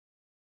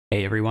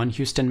Hey everyone,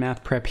 Houston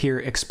Math Prep here,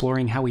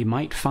 exploring how we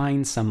might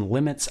find some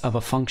limits of a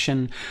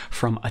function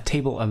from a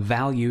table of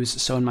values.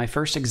 So in my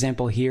first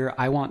example here,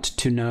 I want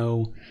to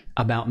know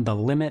about the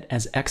limit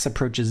as x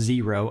approaches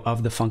 0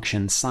 of the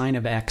function sine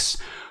of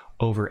x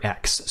over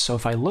x. So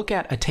if I look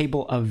at a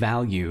table of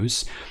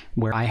values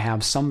where I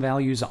have some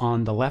values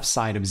on the left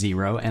side of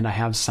 0 and I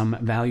have some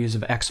values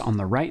of x on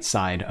the right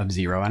side of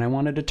 0, and I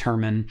want to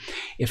determine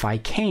if I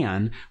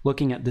can,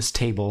 looking at this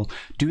table,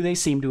 do they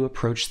seem to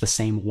approach the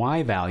same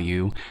y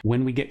value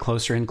when we get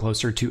closer and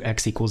closer to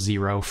x equals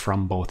 0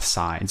 from both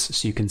sides.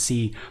 So you can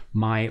see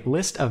my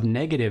list of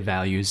negative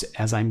values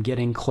as I'm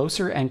getting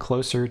closer and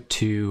closer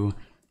to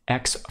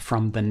x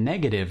from the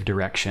negative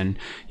direction.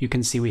 You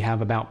can see we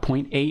have about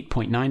 0.8,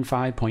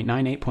 0.95,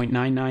 0.98,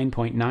 0.99,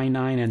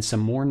 0.99, and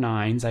some more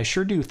 9s. I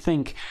sure do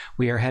think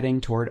we are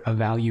heading toward a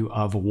value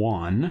of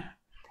 1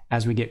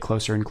 as we get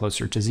closer and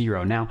closer to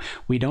 0. Now,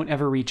 we don't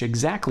ever reach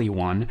exactly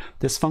 1.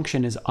 This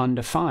function is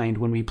undefined.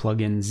 When we plug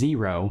in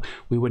 0,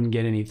 we wouldn't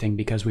get anything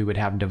because we would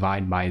have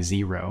divide by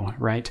 0,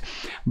 right?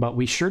 But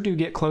we sure do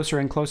get closer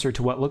and closer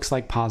to what looks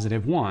like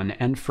positive 1.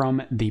 And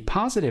from the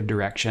positive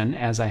direction,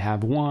 as I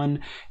have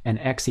 1 and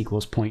x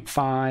equals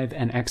 0.5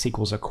 and x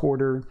equals a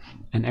quarter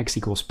and x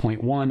equals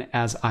 0.1,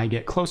 as I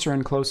get closer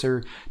and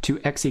closer to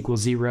x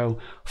equals 0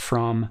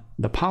 from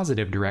the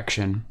positive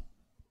direction,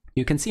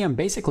 you can see I'm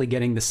basically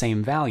getting the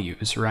same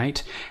values,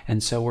 right?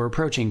 And so we're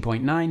approaching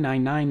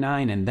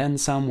 0.9999 and then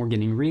some. We're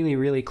getting really,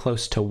 really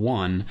close to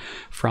 1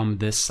 from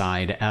this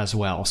side as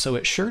well. So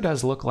it sure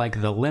does look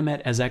like the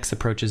limit as x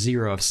approaches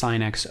 0 of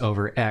sine x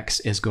over x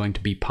is going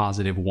to be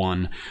positive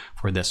 1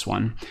 for this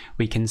one.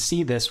 We can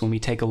see this when we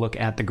take a look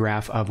at the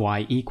graph of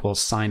y equals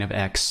sine of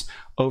x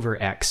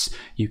over x.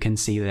 You can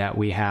see that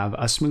we have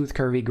a smooth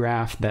curvy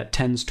graph that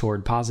tends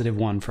toward positive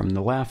 1 from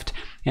the left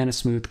and a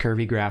smooth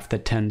curvy graph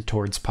that tends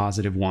towards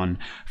positive 1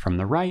 from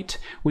the right.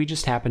 We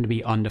just happen to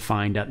be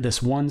undefined at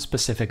this one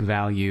specific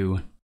value,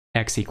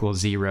 x equals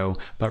 0,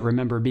 but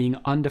remember, being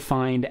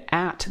undefined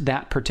at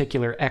that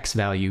particular x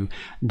value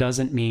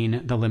doesn't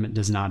mean the limit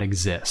does not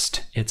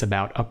exist. It's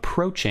about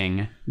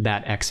approaching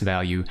that x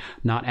value,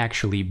 not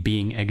actually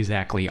being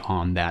exactly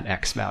on that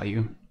x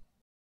value.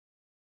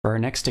 For our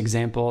next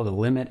example, the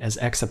limit as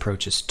x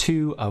approaches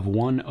 2 of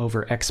 1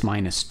 over x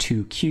minus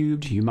 2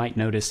 cubed. You might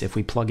notice if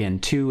we plug in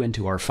 2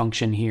 into our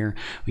function here,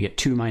 we get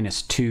 2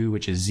 minus 2,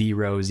 which is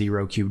 0.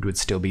 0 cubed would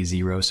still be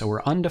 0. So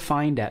we're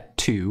undefined at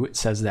 2. It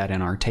says that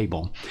in our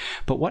table.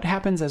 But what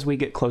happens as we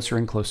get closer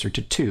and closer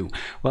to 2?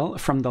 Well,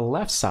 from the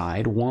left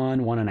side,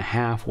 1,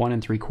 1.5,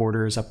 1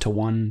 3/4, up to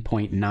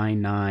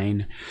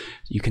 1.99,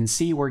 you can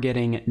see we're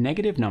getting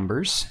negative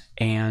numbers,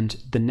 and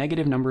the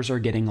negative numbers are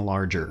getting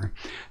larger.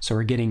 So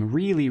we're getting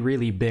really,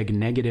 really big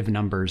negative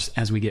numbers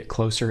as we get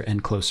closer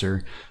and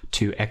closer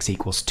to x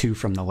equals 2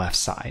 from the left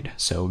side.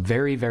 So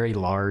very, very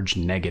large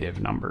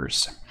negative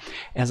numbers.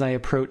 As I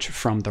approach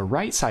from the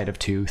right side of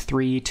 2,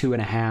 3,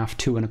 2.5,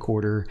 2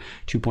 1/4,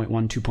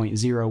 2.1,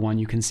 2.01,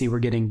 you can see we're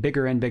getting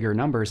bigger and bigger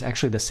numbers,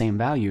 actually the same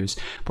values,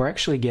 but we're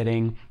actually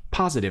getting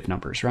positive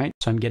numbers, right?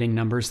 So I'm getting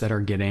numbers that are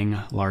getting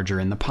larger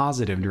in the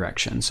positive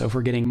direction. So if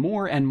we're getting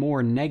more and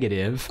more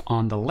negative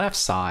on the left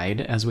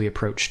side as we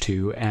approach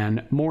 2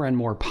 and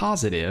more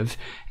positive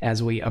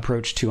as we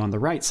approach 2 on the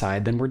right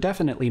side, then we're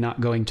definitely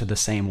not going to the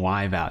same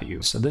y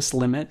value. So this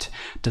limit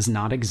does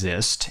not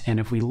exist. And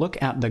if we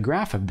look at the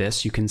graph of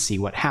this, you can see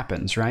what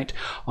happens, right?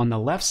 On the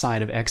left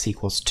side of x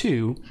equals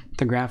 2,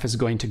 the graph is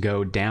going to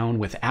go down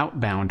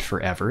without bound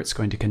forever. It's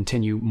going to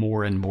continue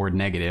more and more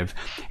negative.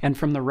 And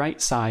from the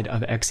right side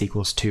of x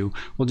equals 2,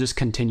 we'll just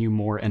continue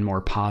more and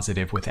more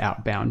positive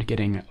without bound,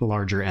 getting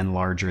larger and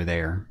larger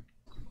there.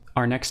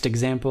 Our next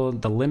example,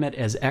 the limit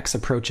as x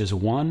approaches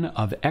 1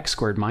 of x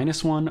squared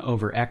minus 1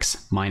 over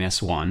x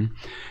minus 1.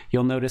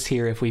 You'll notice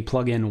here if we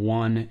plug in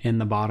 1 in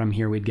the bottom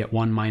here, we'd get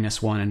 1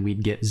 minus 1 and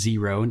we'd get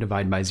 0, and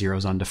divide by 0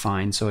 is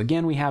undefined. So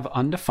again, we have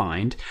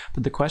undefined,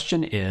 but the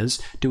question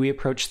is, do we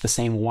approach the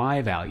same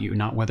y value,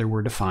 not whether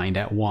we're defined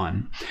at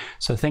 1?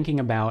 So thinking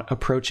about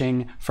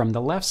approaching from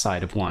the left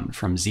side of 1,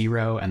 from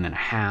 0 and then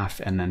half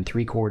and then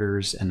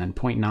 3/4 and then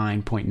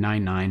 0.9,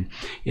 0.99,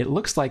 it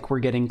looks like we're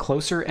getting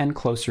closer and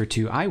closer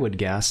to, I would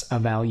guess, a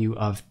value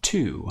of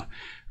 2,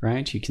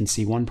 right? You can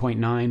see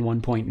 1.9,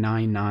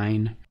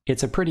 1.99.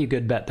 It's a pretty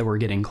good bet that we're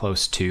getting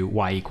close to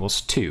y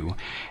equals 2.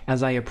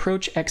 As I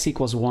approach x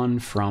equals 1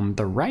 from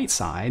the right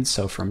side,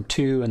 so from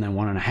 2 and then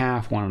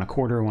 1.5, 1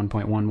 1/4,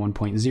 1.1,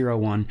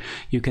 1.01,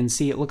 you can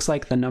see it looks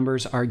like the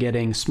numbers are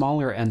getting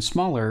smaller and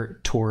smaller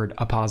toward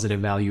a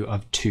positive value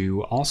of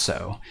 2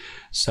 also.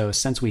 So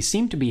since we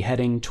seem to be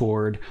heading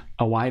toward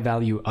a y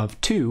value of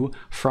 2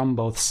 from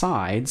both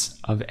sides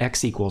of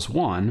x equals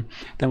 1,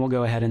 then we'll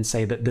go ahead and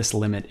say that this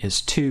limit is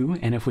 2.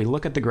 And if we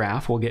look at the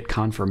graph, we'll get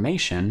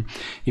confirmation.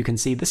 You can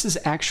see this is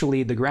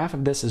actually, the graph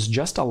of this is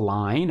just a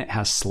line. It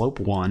has slope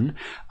 1.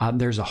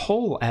 There's a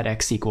hole at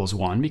x equals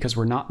 1 because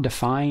we're not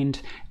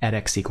defined at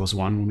x equals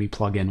 1 when we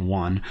plug in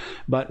 1.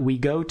 But we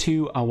go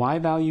to a y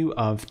value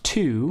of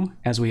 2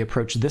 as we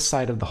approach this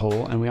side of the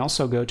hole, and we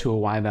also go to a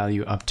y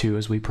value of 2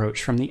 as we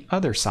approach from the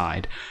other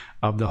side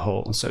of the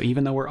hole. So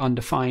even though we're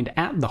undefined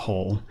at the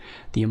hole,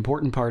 the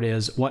important part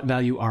is what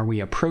value are we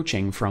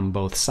approaching from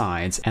both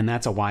sides, and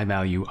that's a y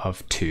value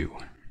of 2.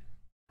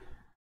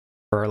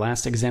 For our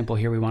last example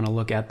here, we want to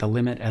look at the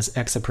limit as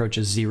x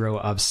approaches 0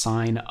 of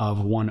sine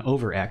of 1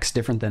 over x,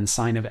 different than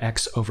sine of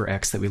x over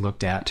x that we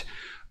looked at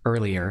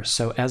earlier.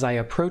 So as I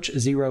approach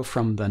 0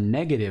 from the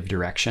negative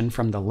direction,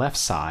 from the left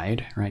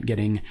side, right,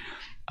 getting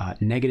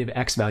negative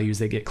x values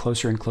that get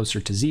closer and closer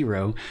to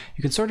 0,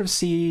 you can sort of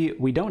see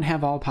we don't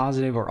have all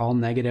positive or all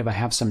negative. I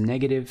have some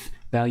negative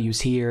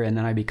values here, and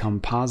then I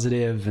become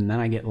positive, and then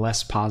I get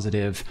less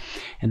positive,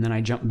 and then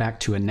I jump back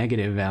to a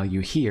negative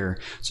value here.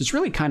 So it's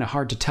really kind of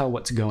hard to tell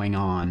what's going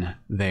on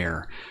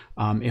there.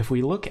 If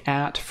we look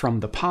at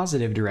from the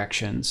positive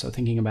direction, so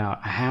thinking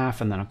about a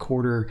half and then a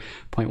quarter,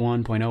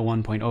 0.1,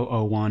 0.01,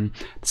 0.001,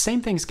 the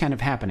same thing's kind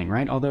of happening,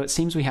 right? Although it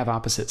seems we have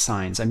opposite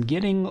signs. I'm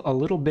getting a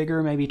little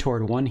bigger, maybe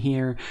toward 1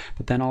 here,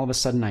 but then all of a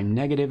sudden I'm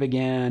negative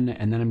again,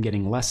 and then I'm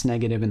getting less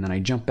negative, and then I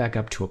jump back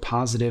up to a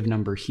positive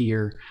number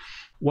here.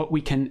 What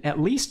we can at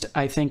least,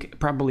 I think,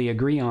 probably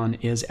agree on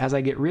is as I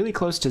get really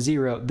close to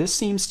 0, this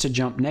seems to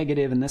jump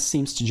negative and this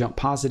seems to jump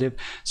positive.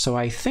 So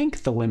I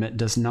think the limit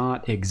does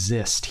not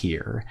exist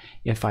here.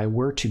 If I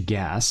were to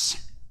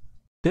guess,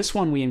 this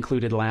one we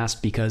included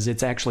last because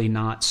it's actually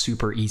not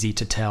super easy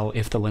to tell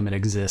if the limit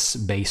exists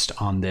based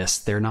on this.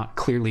 They're not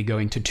clearly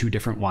going to 2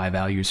 different y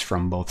values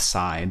from both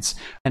sides,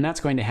 and that's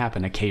going to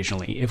happen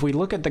occasionally. If we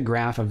look at the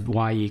graph of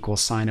y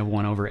equals sine of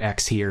 1 over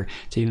x here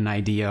to get an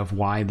idea of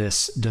why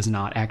this does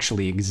not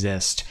actually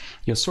exist,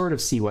 you'll sort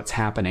of see what's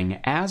happening.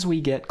 As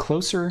we get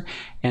closer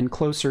and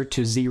closer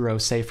to 0,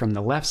 say from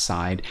the left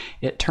side,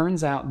 it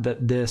turns out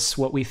that this,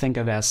 what we think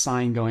of as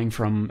sine going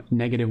from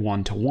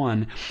 -1 to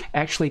 1,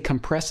 actually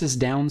compresses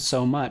down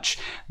so much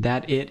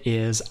that it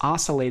is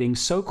oscillating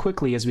so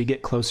quickly as we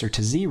get closer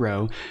to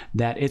 0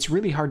 that it's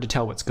really hard to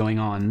tell what's going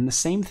on. And the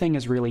same thing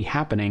is really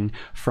happening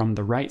from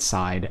the right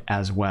side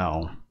as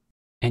well.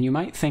 And you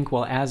might think,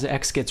 well, as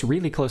x gets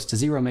really close to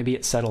 0, maybe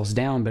it settles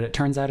down, but it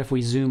turns out if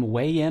we zoom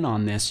way in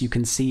on this, you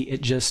can see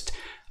it just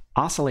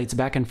oscillates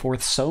back and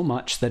forth so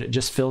much that it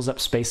just fills up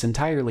space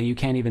entirely. You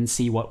can't even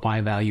see what y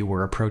value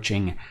we're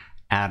approaching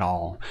at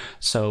all.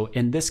 So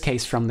in this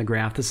case from the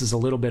graph, this is a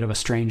little bit of a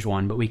strange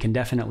one, but we can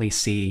definitely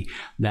see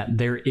that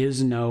there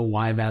is no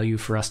y value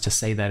for us to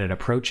say that it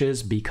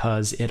approaches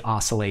because it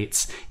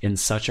oscillates in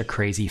such a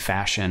crazy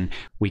fashion.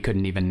 We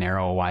couldn't even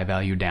narrow a y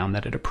value down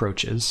that it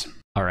approaches.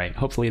 All right,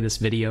 hopefully this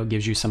video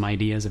gives you some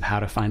ideas of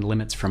how to find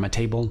limits from a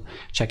table.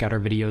 Check out our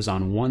videos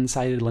on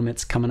one-sided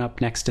limits coming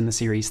up next in the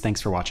series. Thanks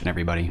for watching,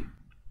 everybody.